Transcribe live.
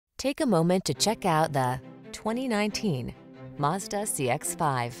Take a moment to check out the 2019 Mazda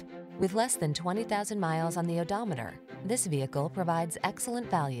CX-5. With less than 20,000 miles on the odometer, this vehicle provides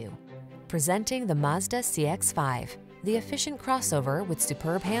excellent value. Presenting the Mazda CX-5, the efficient crossover with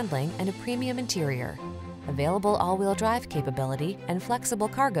superb handling and a premium interior. Available all-wheel drive capability and flexible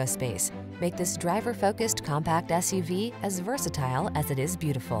cargo space make this driver-focused compact SUV as versatile as it is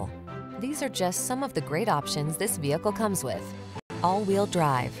beautiful. These are just some of the great options this vehicle comes with: all-wheel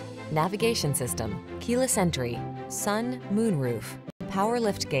drive, navigation system, keyless entry, sun, moonroof, power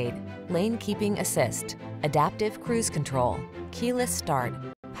liftgate, lane keeping assist, adaptive cruise control, keyless start,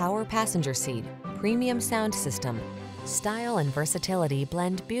 power passenger seat, premium sound system. Style and versatility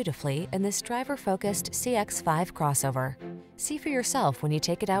blend beautifully in this driver-focused CX-5 crossover. See for yourself when you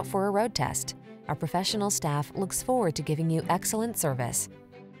take it out for a road test. Our professional staff looks forward to giving you excellent service.